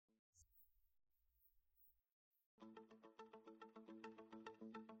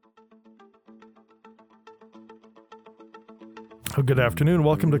Oh, good afternoon.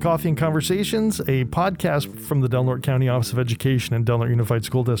 Welcome to Coffee and Conversations, a podcast from the Del Norte County Office of Education and Del Norte Unified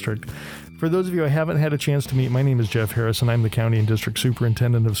School District. For those of you I haven't had a chance to meet, my name is Jeff Harris, and I'm the County and District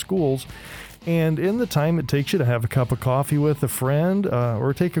Superintendent of Schools. And in the time it takes you to have a cup of coffee with a friend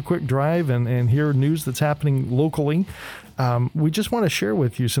or take a quick drive and hear news that's happening locally, we just want to share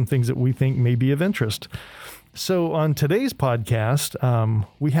with you some things that we think may be of interest. So on today's podcast,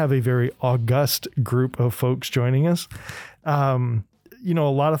 we have a very august group of folks joining us. A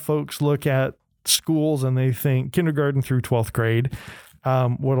lot of folks look at schools and they think kindergarten through 12th grade.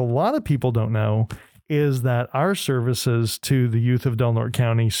 What a lot of people don't know is that our services to the youth of Del Norte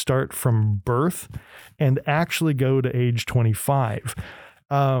County start from birth and actually go to age 25.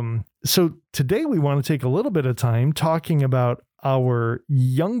 So today we want to take a little bit of time talking about our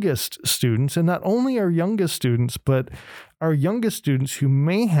youngest students, and not only our youngest students, but our youngest students who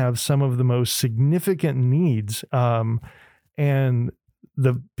may have some of the most significant needs. And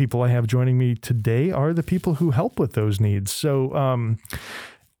the people I have joining me today are the people who help with those needs. So,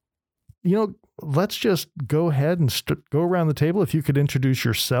 let's just go ahead and go around the table. If you could introduce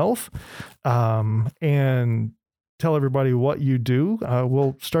yourself and tell everybody what you do,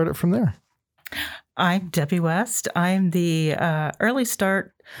 we'll start it from there. I'm Debbie West. I'm the Early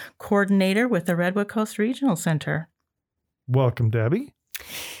Start Coordinator with the Redwood Coast Regional Center. Welcome, Debbie.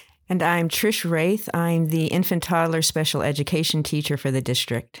 And I'm Trish Wraith. I'm the Infant Toddler Special Education Teacher for the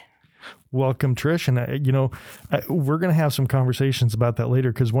district. Welcome, Trish. And, we're going to have some conversations about that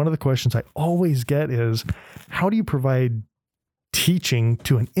later, because one of the questions I always get is, how do you provide teaching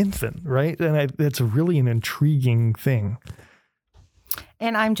to an infant, right? And it's really an intriguing thing.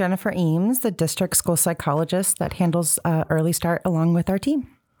 And I'm Jennifer Eames, the district school psychologist that handles Early Start along with our team.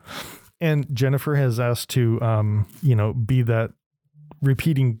 And Jennifer has asked to, be that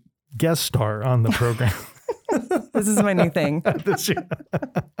repeating guest star on the program. This is my new thing.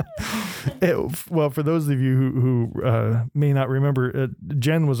 Well, for those of you who may not remember,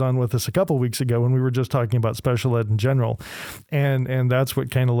 Jen was on with us a couple weeks ago when we were just talking about special ed in general. And that's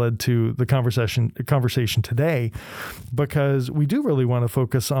what kind of led to the conversation today, because we do really want to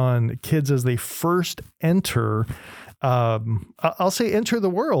focus on kids as they first enter enter the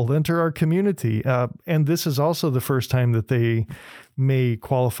world, enter our community. And this is also the first time that they may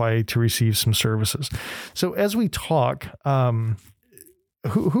qualify to receive some services. So as we talk,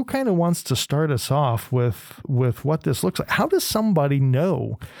 who kind of wants to start us off with what this looks like? How does somebody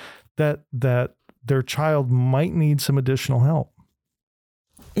know that their child might need some additional help?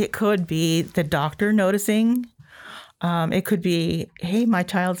 It could be the doctor noticing. It could be, hey, my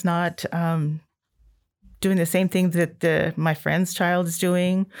child's not doing the same thing that my friend's child is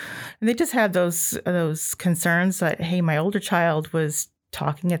doing. And they just have those concerns that, hey, my older child was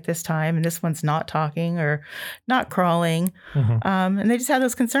talking at this time and this one's not talking or not crawling. Mm-hmm. And they just have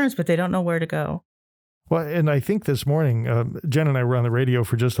those concerns, but they don't know where to go. Well, and I think this morning, Jen and I were on the radio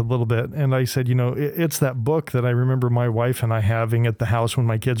for just a little bit, and I said, it's that book that I remember my wife and I having at the house when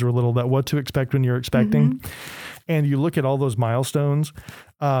my kids were little, that What to Expect When You're Expecting. Mm-hmm. And you look at all those milestones,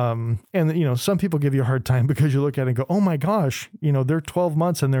 and some people give you a hard time because you look at it and go, oh my gosh, they're 12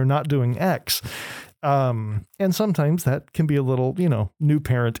 months and they're not doing X. And sometimes that can be a little, new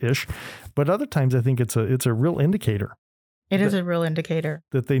parent-ish, but other times I think it's a real indicator. It is a real indicator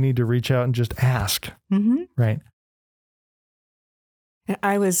that they need to reach out and just ask. Mm-hmm. Right.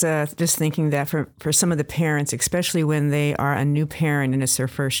 I was just thinking that for some of the parents, especially when they are a new parent and it's their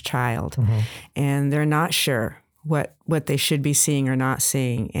first child, mm-hmm. and they're not sure what they should be seeing or not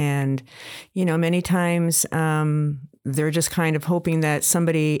seeing. And, many times they're just kind of hoping that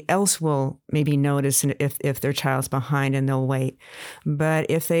somebody else will maybe notice if their child's behind and they'll wait. But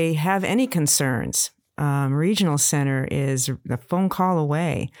if they have any concerns, Regional Center is a phone call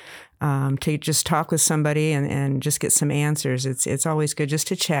away to just talk with somebody and just get some answers. It's always good just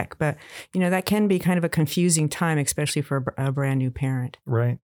to check. But, that can be kind of a confusing time, especially for a brand new parent.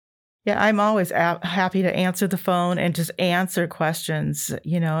 Right. Yeah, I'm always happy to answer the phone and just answer questions,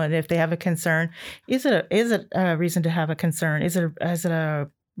 and if they have a concern, is it a reason to have a concern? Is it a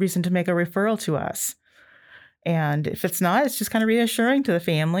reason to make a referral to us? And if it's not, it's just kind of reassuring to the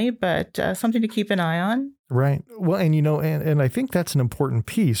family, but something to keep an eye on. Right. Well, and and I think that's an important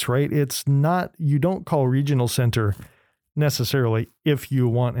piece, right? It's not, you don't call Regional Center necessarily if you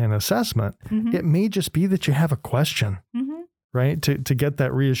want an assessment. Mm-hmm. It may just be that you have a question. Mm-hmm. Right? To get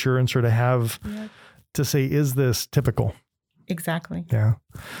that reassurance or to have to say, is this typical? Exactly. Yeah.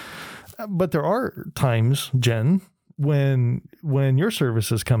 But there are times, Jen, when your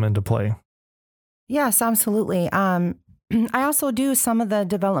services come into play. Yes, absolutely. I also do some of the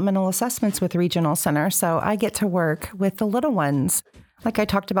developmental assessments with Regional Center, so I get to work with the little ones. Like I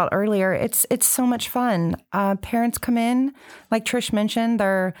talked about earlier, it's so much fun. Parents come in, like Trish mentioned,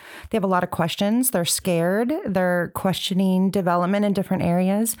 they have a lot of questions. They're scared. They're questioning development in different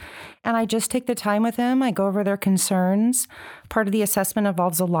areas. And I just take the time with them. I go over their concerns. Part of the assessment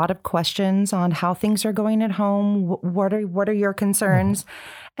involves a lot of questions on how things are going at home. What are your concerns?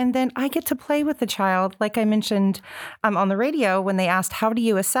 And then I get to play with the child. Like I mentioned on the radio, when they asked, how do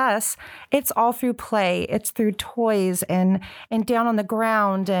you assess? It's all through play. It's through toys and down on the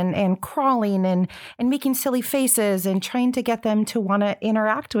ground and crawling and making silly faces and trying to get them to want to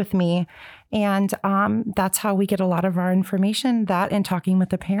interact with me. And that's how we get a lot of our information, that and talking with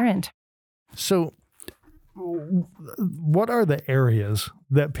the parent. So what are the areas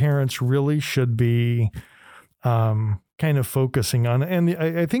that parents really should be kind of focusing on? And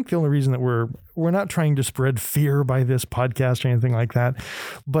I think the only reason that we're not trying to spread fear by this podcast or anything like that,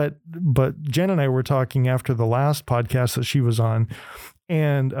 but Jen and I were talking after the last podcast that she was on,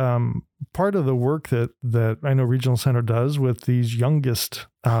 and part of the work that I know Regional Center does with these youngest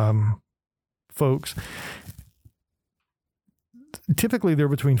folks, typically they're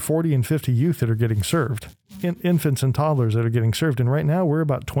between 40 and 50 youth that are getting served, infants and toddlers that are getting served. And right now we're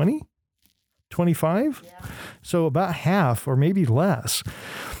about 20, 25. Yeah. So about half or maybe less.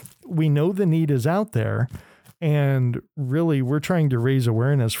 We know the need is out there. And really, we're trying to raise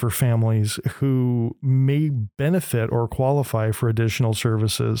awareness for families who may benefit or qualify for additional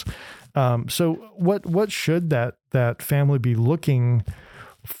services. So what should that family be looking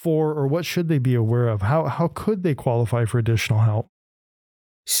for, or what should they be aware of? How could they qualify for additional help?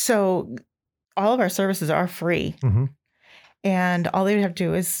 So all of our services are free. Mm-hmm. And all they would have to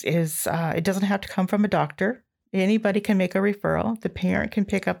do is it doesn't have to come from a doctor. Anybody can make a referral. The parent can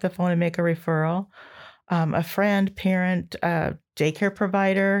pick up the phone and make a referral. A friend, parent, daycare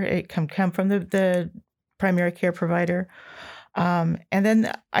provider, it can come from the primary care provider. And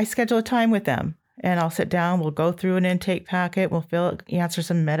then I schedule a time with them. And I'll sit down, we'll go through an intake packet, we'll answer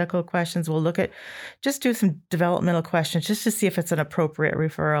some medical questions, we'll just do some developmental questions just to see if it's an appropriate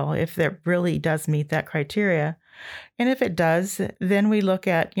referral, if it really does meet that criteria. And if it does, then we look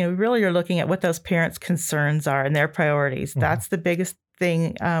at, really are looking at what those parents' concerns are and their priorities. Mm-hmm. That's the biggest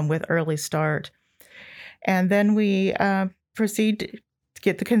thing with Early Start. And then we proceed to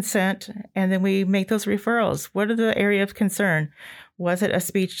get the consent, and then we make those referrals. What are the area of concern? Was it a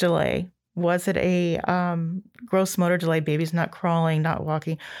speech delay? Was it a gross motor delay? Baby's not crawling, not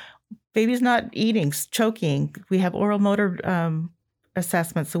walking. Baby's not eating, choking. We have oral motor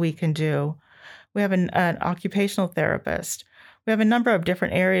assessments that we can do. We have an occupational therapist. We have a number of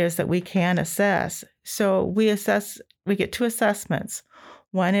different areas that we can assess. So we get 2 assessments.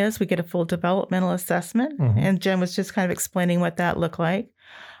 One is we get a full developmental assessment, mm-hmm. and Jen was just kind of explaining what that looked like.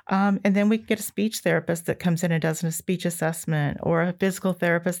 And then we get a speech therapist that comes in and does a speech assessment, or a physical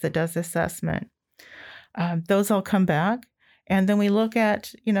therapist that does the assessment. Those all come back. And then we look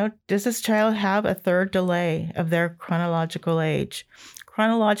at, does this child have a third delay of their chronological age?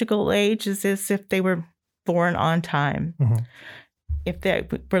 Chronological age is as if they were born on time. Mm-hmm. If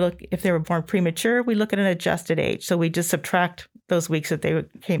they were born premature, we look at an adjusted age. So we just subtract those weeks that they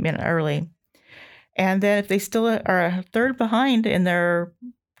came in early. And then if they still are a third behind in their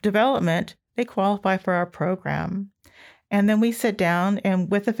development, they qualify for our program. And then we sit down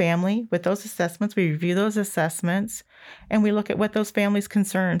and with the family, with those assessments, we review those assessments, and we look at what those families'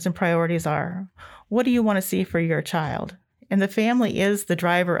 concerns and priorities are. What do you want to see for your child? And the family is the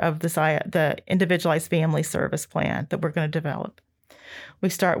driver of the individualized family service plan that we're going to develop. We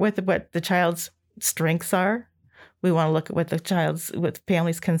start with what the child's strengths are. We want to look at what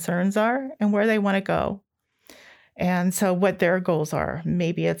family's concerns are and where they want to go. And so what their goals are.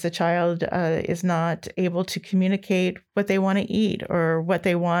 Maybe it's a child is not able to communicate what they want to eat, or what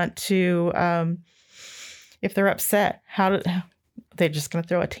they want to, if they're upset, they're just going to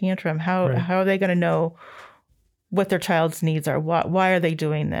throw a tantrum. How are they going to know what their child's needs are? Why are they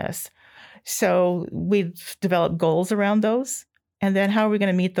doing this? So we've developed goals around those. And then how are we going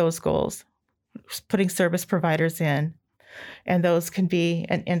to meet those goals? Putting service providers in. And those can be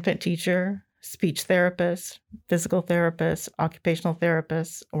an infant teacher, speech therapist, physical therapist, occupational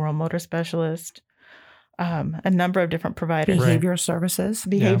therapist, oral motor specialist, a number of different providers. Behavior services.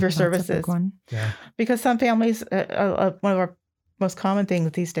 Behavior That's services. a big one. Yeah. Because some families, one of our most common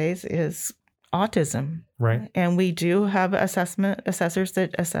things these days is autism. Right. And we do have assessors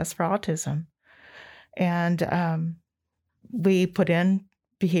that assess for autism. And we put in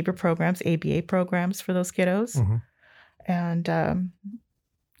behavior programs, ABA programs for those kiddos. Mm-hmm. And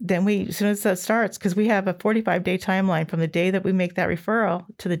then as soon as that starts, because we have a 45-day timeline from the day that we make that referral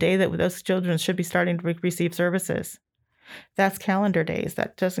to the day that those children should be starting to receive services. That's calendar days.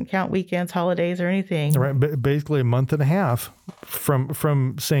 That doesn't count weekends, holidays, or anything. Right. Basically a month and a half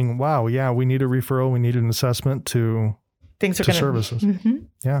from saying, wow, yeah, we need a referral, we need an assessment to services. Mm-hmm.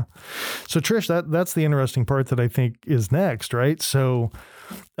 Yeah. So Trish, that's the interesting part that I think is next, right? So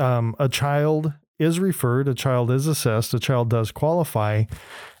a child is referred, a child is assessed, a child does qualify,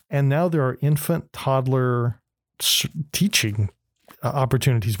 and now there are infant, toddler teaching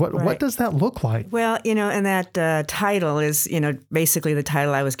opportunities. What does that look like? Well, and that title is, basically the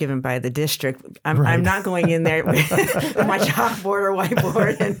title I was given by the district. I'm not going in there with my chalkboard or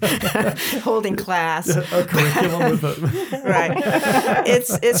whiteboard and holding class. A curriculum with it. Right.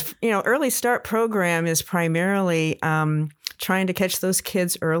 It's Early Start program is primarily trying to catch those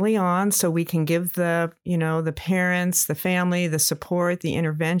kids early on so we can give the parents, the family, the support, the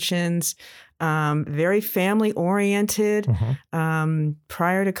interventions. Very family oriented. Mm-hmm.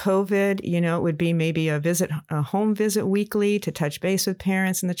 Prior to COVID, it would be maybe a home visit weekly to touch base with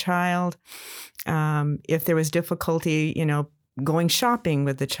parents and the child. If there was difficulty, going shopping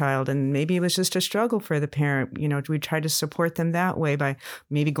with the child, and maybe it was just a struggle for the parent, we tried to support them that way by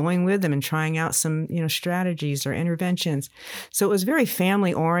maybe going with them and trying out some, strategies or interventions. So it was very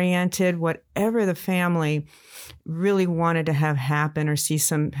family oriented, whatever the family really wanted to have happen or see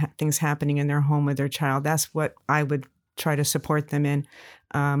some things happening in their home with their child. That's what I would try to support them in,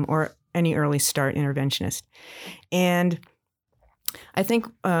 or any Early Start interventionist. And I think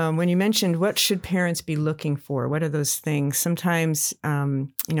when you mentioned what should parents be looking for, what are those things? Sometimes,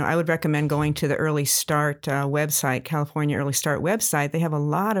 I would recommend going to the Early Start website, California Early Start website. They have a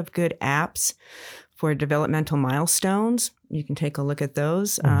lot of good apps for developmental milestones. You can take a look at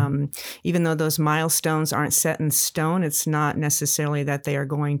those. Mm-hmm. Even though those milestones aren't set in stone, it's not necessarily that they are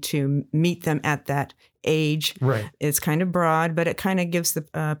going to meet them at that age. Right. It's kind of broad, but it kind of gives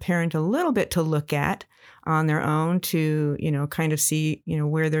the parent a little bit to look at on their own to, kind of see,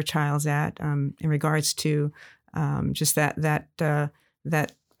 where their child's at in regards to just that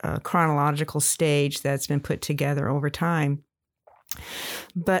chronological stage that's been put together over time.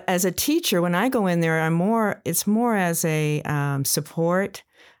 But as a teacher, when I go in there, it's more as a support,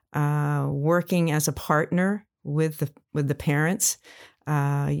 working as a partner with the parents.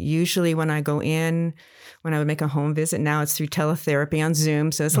 Usually when I go in, when I would make a home visit, now it's through teletherapy on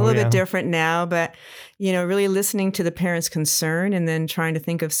Zoom. So it's a little bit different now, but, really listening to the parents' concern and then trying to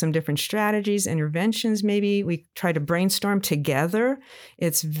think of some different strategies, interventions. Maybe we try to brainstorm together.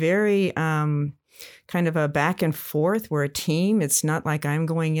 It's very, kind of a back and forth. We're a team. It's not like I'm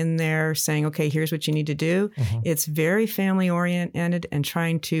going in there saying, okay, here's what you need to do. Mm-hmm. It's very family oriented and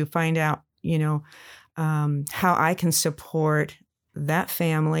trying to find out, how I can support that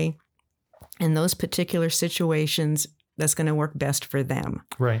family in those particular situations that's going to work best for them.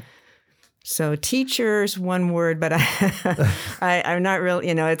 Right. So teachers, one word, but I'm not really,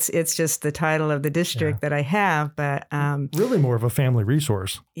 it's just the title of the district that I have, but really more of a family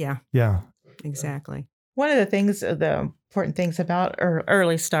resource. Yeah. Yeah. Exactly. One of the important things about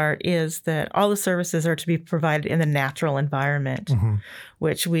Early Start is that all the services are to be provided in the natural environment, mm-hmm.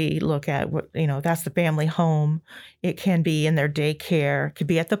 which we look at, that's the family home. It can be in their daycare. It could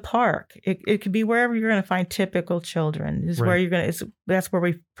be at the park. It could be wherever you're going to find typical children. That's where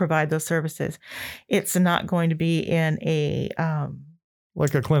we provide those services. It's not going to be in a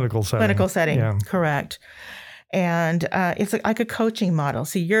like a clinical setting. Clinical setting, yeah. Correct. And it's like a coaching model.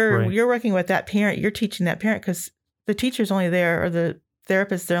 So you're working with that parent. You're teaching that parent because the teacher's only there, or the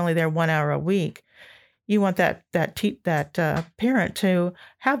therapist, they're only there 1 hour a week. You want that parent to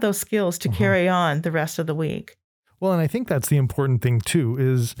have those skills to mm-hmm. carry on the rest of the week. Well, and I think that's the important thing too.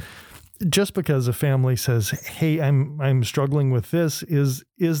 Is just because a family says, "Hey, I'm struggling with this," is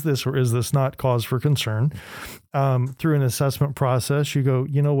this or is this not cause for concern? Through an assessment process, you go,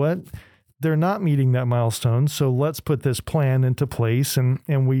 you know what? They're not meeting that milestone, so let's put this plan into place, and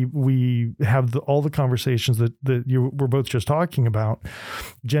we have all the conversations that we're both just talking about.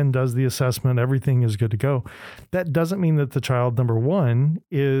 Jen does the assessment, everything is good to go. That doesn't mean that the child, number one,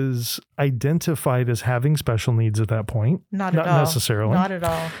 is identified as having special needs at that point. Not at all. Not necessarily. Not at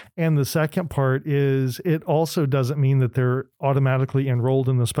all. And the second part is it also doesn't mean that they're automatically enrolled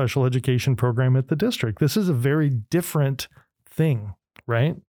in the special education program at the district. This is a very different thing,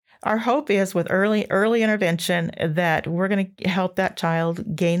 right? Our hope is with early intervention that we're going to help that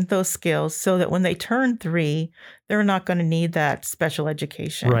child gain those skills so that when they turn 3, they're not going to need that special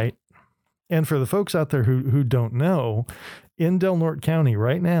education. Right. And for the folks out there who don't know, in Del Norte County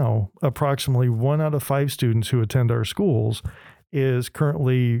right now, approximately 1 out of 5 students who attend our schools is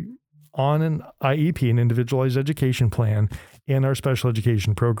currently on an IEP, an individualized education plan, in our special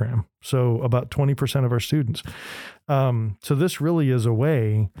education program. So about 20% of our students. So this really is a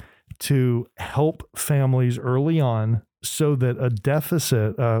way to help families early on so that a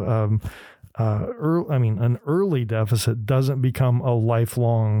deficit, an early deficit doesn't become a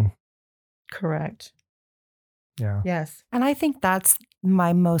lifelong. Correct. Yeah. Yes. And I think that's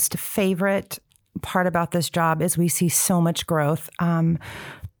my most favorite part about this job is we see so much growth.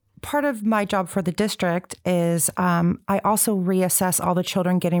 Part of my job for the district is I also reassess all the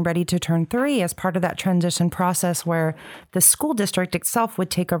children getting ready to turn 3 as part of that transition process where the school district itself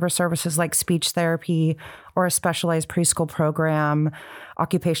would take over services like speech therapy or a specialized preschool program,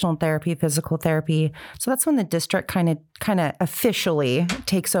 occupational therapy, physical therapy. So that's when the district kind of officially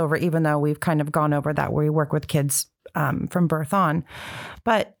takes over, even though we've kind of gone over that where we work with kids from birth on.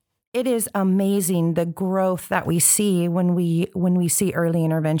 But it is amazing the growth that we see when we see early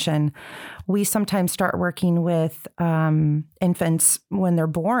intervention. We sometimes start working with infants when they're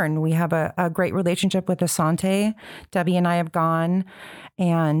born. We have a great relationship with Asante. Debbie and I have gone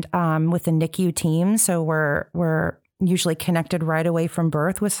and with the NICU team. So we're usually connected right away from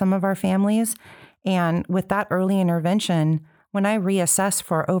birth with some of our families. And with that early intervention, when I reassess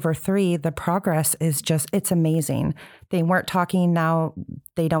for over 3, the progress is it's amazing. They weren't talking, now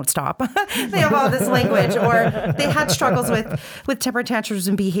they don't stop. They have all this language, or they had struggles with temper tantrums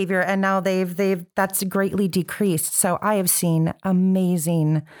and behavior, and now that's greatly decreased. So I have seen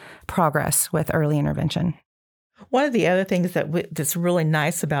amazing progress with early intervention. One of the other things that's really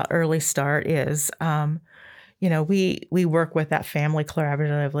nice about Early Start is, we work with that family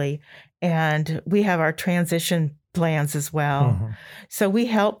collaboratively, and we have our transition plans as well. Mm-hmm. So we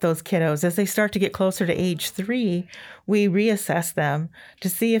help those kiddos as they start to get closer to age 3. We reassess them to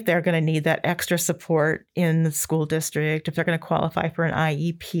see if they're going to need that extra support in the school district, if they're going to qualify for an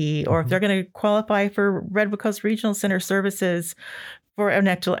IEP, or if they're going to qualify for Redwood Coast Regional Center services for an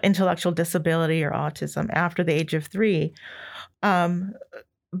intellectual disability or autism after the age of 3.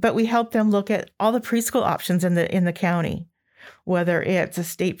 But we help them look at all the preschool options in the county. Whether it's a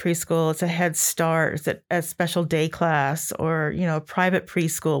state preschool, it's a Head Start, it's a special day class, or a private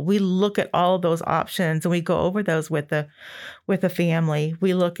preschool. We look at all of those options and we go over those with the family.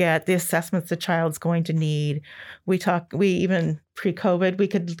 We look at the assessments the child's going to need. We even pre-COVID, we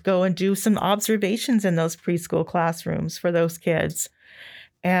could go and do some observations in those preschool classrooms for those kids,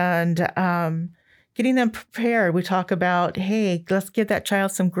 and getting them prepared. We talk about, hey, let's give that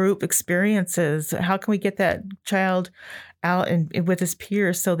child some group experiences. How can we get that child out and with his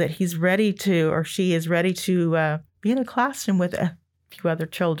peers so that he's ready to, or she is ready to be in a classroom with a few other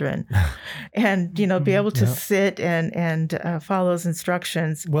children and, be able to sit and follow those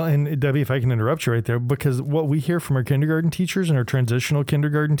instructions. Well, and Debbie, if I can interrupt you right there, because what we hear from our kindergarten teachers and our transitional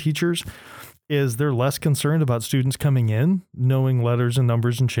kindergarten teachers is they're less concerned about students coming in, knowing letters and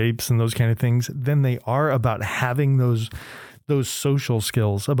numbers and shapes and those kind of things than they are about having those social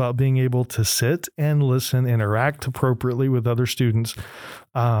skills, about being able to sit and listen, interact appropriately with other students.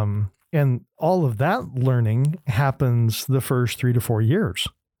 And all of that learning happens the first 3 to 4 years,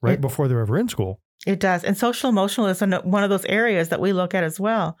 right before they're ever in school. It does. And social emotional is one of those areas that we look at as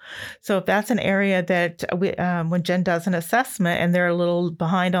well. So if that's an area that when Jen does an assessment and they're a little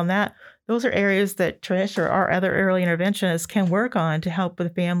behind on that, those are areas that Trish or our other early interventionists can work on to help with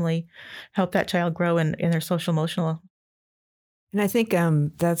the family, help that child grow in their social emotional. And I think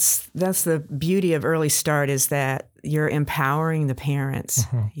that's the beauty of Early Start is that you're empowering the parents.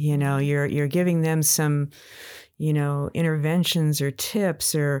 Mm-hmm. You're giving them some, interventions or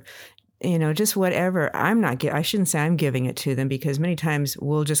tips or, just whatever. I shouldn't say I'm giving it to them, because many times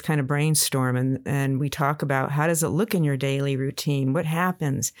we'll just kind of brainstorm and we talk about how does it look in your daily routine? What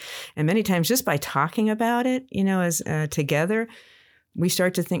happens? And many times just by talking about it, as together, we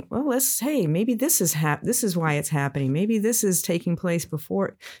start to think, well, maybe this is why it's happening. Maybe this is taking place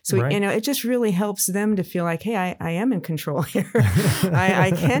before. So, right. It just really helps them to feel like, hey, I am in control here.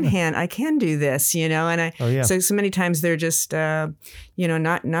 I can do this, and so many times they're just,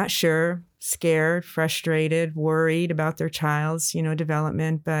 not sure, scared, frustrated, worried about their child's,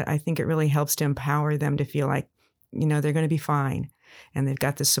 development. But I think it really helps to empower them to feel like, they're going to be fine and they've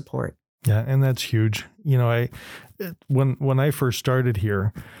got the support. Yeah, and that's huge. When I first started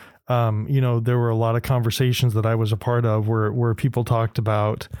here, there were a lot of conversations that I was a part of where people talked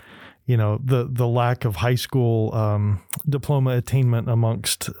about, the lack of high school diploma attainment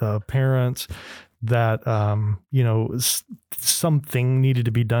amongst parents, that, something needed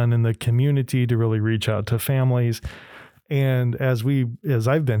to be done in the community to really reach out to families. And as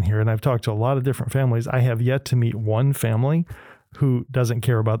I've been here and I've talked to a lot of different families, I have yet to meet one family who doesn't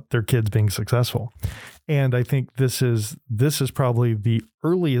care about their kids being successful. And I think this is probably the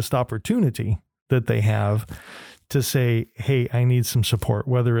earliest opportunity that they have to say, hey, I need some support,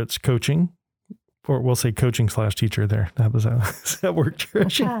 whether it's coaching, or we'll say coaching/teacher there. Does that work,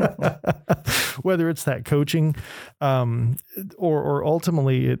 Trish? Whether it's that coaching, or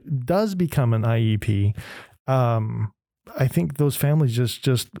ultimately it does become an IEP. I think those families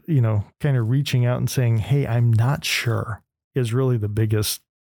just, kind of reaching out and saying, hey, I'm not sure, is really the biggest.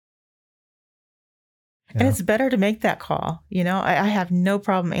 And it's better to make that call. I have no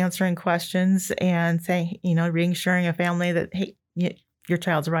problem answering questions and saying, reassuring a family that, hey, your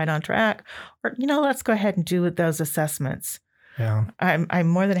child's right on track, or, let's go ahead and do those assessments. Yeah. I'm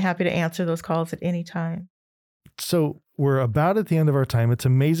more than happy to answer those calls at any time. So we're about at the end of our time. It's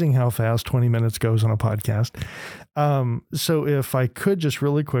amazing how fast 20 minutes goes on a podcast. So if I could just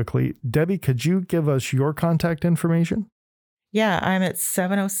really quickly, Debbie, could you give us your contact information? Yeah, I'm at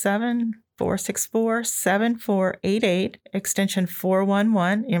 707-464-7488, extension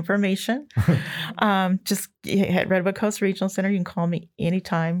 411, information. Just at Redwood Coast Regional Center, you can call me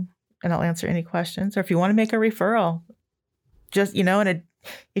anytime and I'll answer any questions. Or if you want to make a referral, just,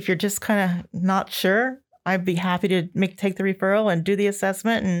 if you're just kind of not sure, I'd be happy to take the referral and do the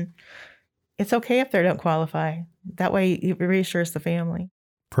assessment. And it's okay if they don't qualify. That way it reassures the family.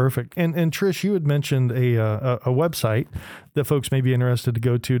 Perfect. And Trish, you had mentioned a website that folks may be interested to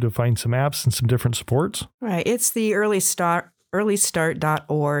go to find some apps and some different supports. Right. It's the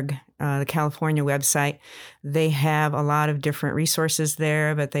earlystart.org, the California website. They have a lot of different resources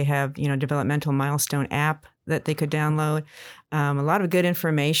there, but they have, developmental milestone app that they could download. A lot of good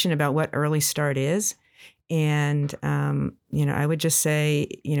information about what Early Start is. And, I would just say,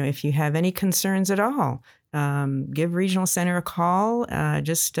 if you have any concerns at all, give Regional Center a call.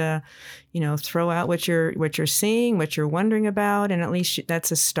 Throw out what you're seeing, what you're wondering about, and at least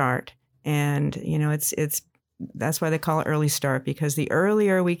that's a start. And that's why they call it Early Start, because the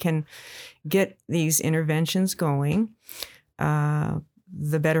earlier we can get these interventions going,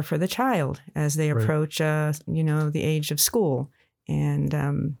 the better for the child as they approach, the age of school.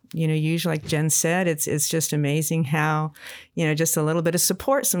 And, usually, like Jen said, it's just amazing how, just a little bit of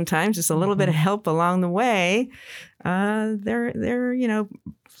support sometimes, just a little bit of help along the way, they're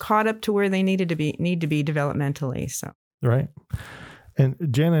caught up to where they need to be developmentally. So. Right. And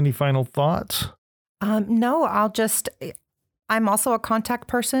Jen, any final thoughts? No, I'm also a contact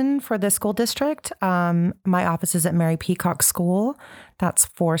person for the school district. My office is at Mary Peacock School. That's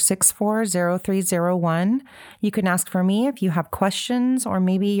 464-0301. You can ask for me if you have questions, or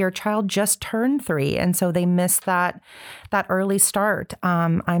maybe your child just turned 3 and so they missed that early start.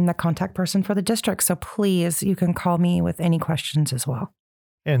 I'm the contact person for the district. So please, you can call me with any questions as well.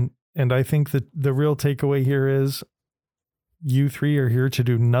 And I think that the real takeaway here is you 3 are here to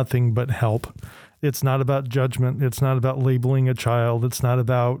do nothing but help. It's not about judgment. It's not about labeling a child. It's not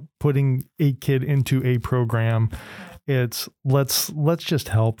about putting a kid into a program. It's let's just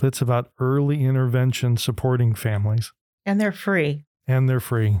help. It's about early intervention supporting families. And they're free.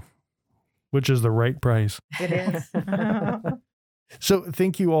 Which is the right price. It is. So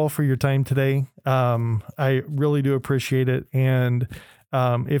thank you all for your time today. I really do appreciate it. And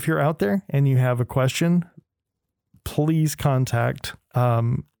if you're out there and you have a question, please contact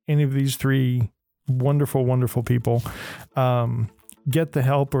any of these 3 wonderful, wonderful people. Get the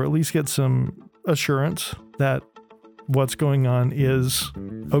help, or at least get some assurance that what's going on is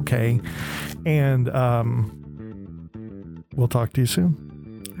okay. And we'll talk to you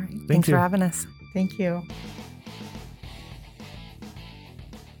soon. All right. Thanks for having us. Thank you.